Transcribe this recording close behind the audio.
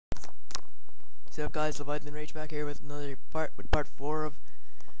So guys, LeviathansRage back here with another part 4 of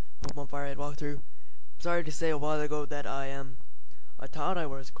Pokemon Firehead walkthrough. Sorry to say a while ago that I thought I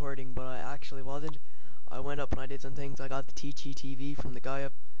was recording, but I actually wasn't. I went up and I did some things. I got the Teachy TV from the guy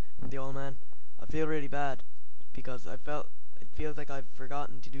up, from the old man. I feel really bad because it feels like I've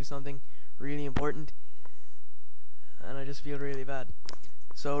forgotten to do something really important, and I just feel really bad.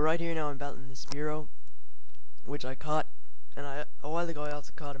 So right here now I'm battling the Spearow, which I caught, and a while ago I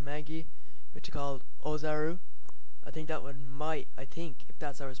also caught a Maggie, which is called Ozaru. I think if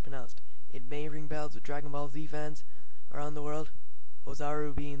that's how it's pronounced, it may ring bells with Dragon Ball Z fans around the world.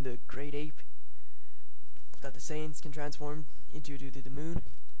 Ozaru being the great ape that the Saiyans can transform into due to the moon.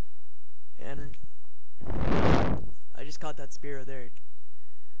 And I just caught that Spearow there.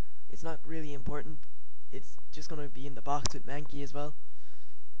 It's not really important. It's just gonna be in the box with Mankey as well.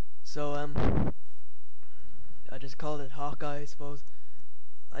 So I just called it Hawkeye, I suppose.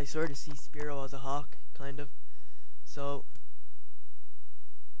 I sort of see Spearow as a hawk, kind of. So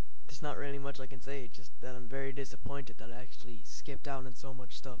there's not really much I can say, just that I'm very disappointed that I actually skipped out on so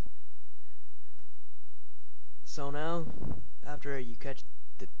much stuff. So now, after you catch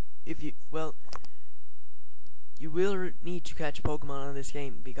you will need to catch Pokemon on this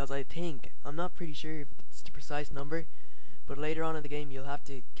game, because I'm not pretty sure if it's the precise number, but later on in the game you'll have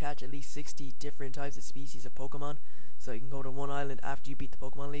to catch at least 60 different types of species of Pokemon, so you can go to one island after you beat the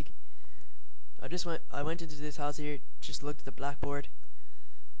Pokemon League. I went into this house here, just looked at the blackboard,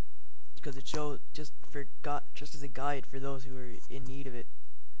 because it showed just as a guide for those who are in need of it,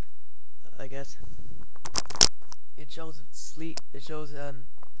 I guess. It shows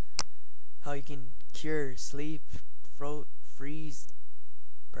how you can cure sleep, freeze,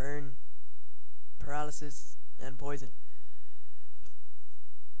 burn, paralysis, and poison.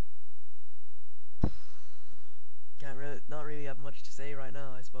 Not really have much to say right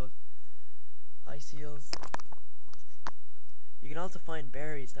now, I suppose. Ice seals. You can also find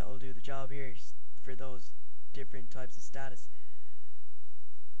berries that will do the job here for those different types of status.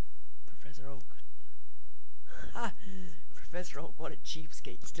 Professor Oak. Ha! Professor Oak, what a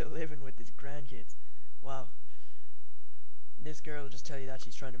cheapskate, still living with his grandkids. Wow. This girl will just tell you that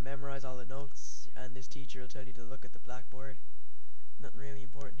she's trying to memorize all the notes, and this teacher will tell you to look at the blackboard. Nothing really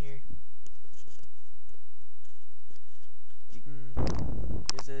important here.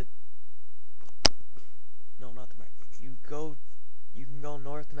 No, not the mark. You can go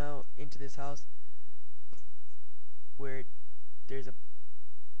north now into this house, where there's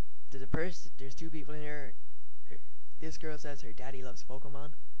two people in here. This girl says her daddy loves Pokemon,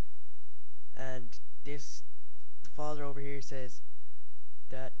 and this father over here says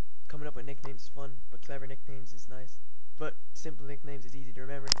that coming up with nicknames is fun, but clever nicknames is nice, but simple nicknames is easy to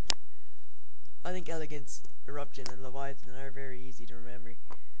remember. I think Elegance, Eruption, and Leviathan are very easy to remember.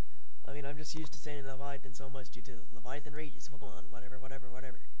 I mean, I'm just used to saying Leviathan so much due to LeviathanRage is Pokemon, whatever.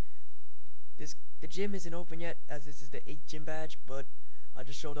 The gym isn't open yet, as this is the 8th gym badge, but I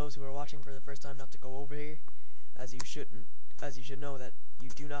just show those who are watching for the first time not to go over here, as you should know that you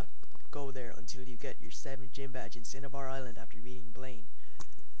do not go there until you get your 7th gym badge in Cinnabar Island after beating Blaine,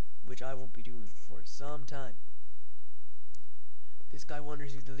 which I won't be doing for some time. This guy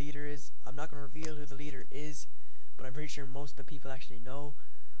wonders who the leader is. I'm not going to reveal who the leader is, but I'm pretty sure most of the people actually know.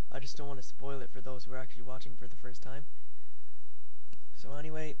 I just don't want to spoil it for those who are actually watching for the first time. So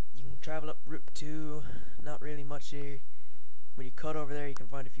anyway, you can travel up Route 2, not really much here. When you cut over there, you can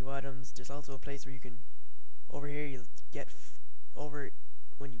find a few items. There's also a place where you can, over here, you'll get,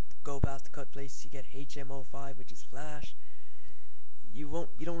 when you go past the cut place, you get HMO5, which is Flash. You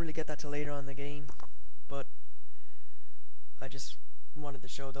don't really get that till later on in the game, but I just wanted to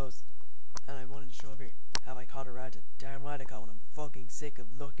show those, and I wanted to show over here. Have I caught a Rattata? Damn right I caught one. I'm fucking sick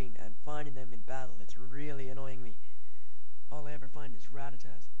of looking and finding them in battle. It's really annoying me. All I ever find is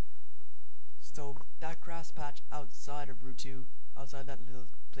Rattatas. So that grass patch outside of Route 2, outside that little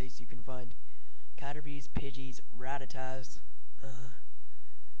place, you can find Caterpies, Pidgeys, Rattatas,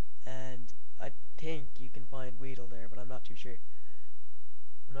 and I think you can find Weedle there, but I'm not too sure.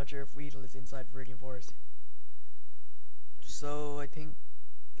 I'm not sure if Weedle is inside Viridian Forest. So I think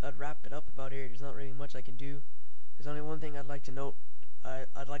I'd wrap it up about here. There's not really much I can do. There's only one thing I'd like to note.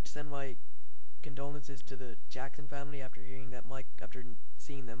 I'd like to send my condolences to the Jackson family after seeing that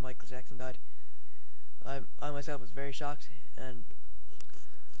Michael Jackson died. I myself was very shocked, and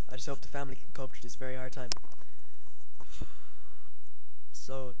I just hope the family can cope with this very hard time.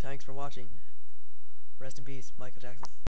 So thanks for watching. Rest in peace, Michael Jackson.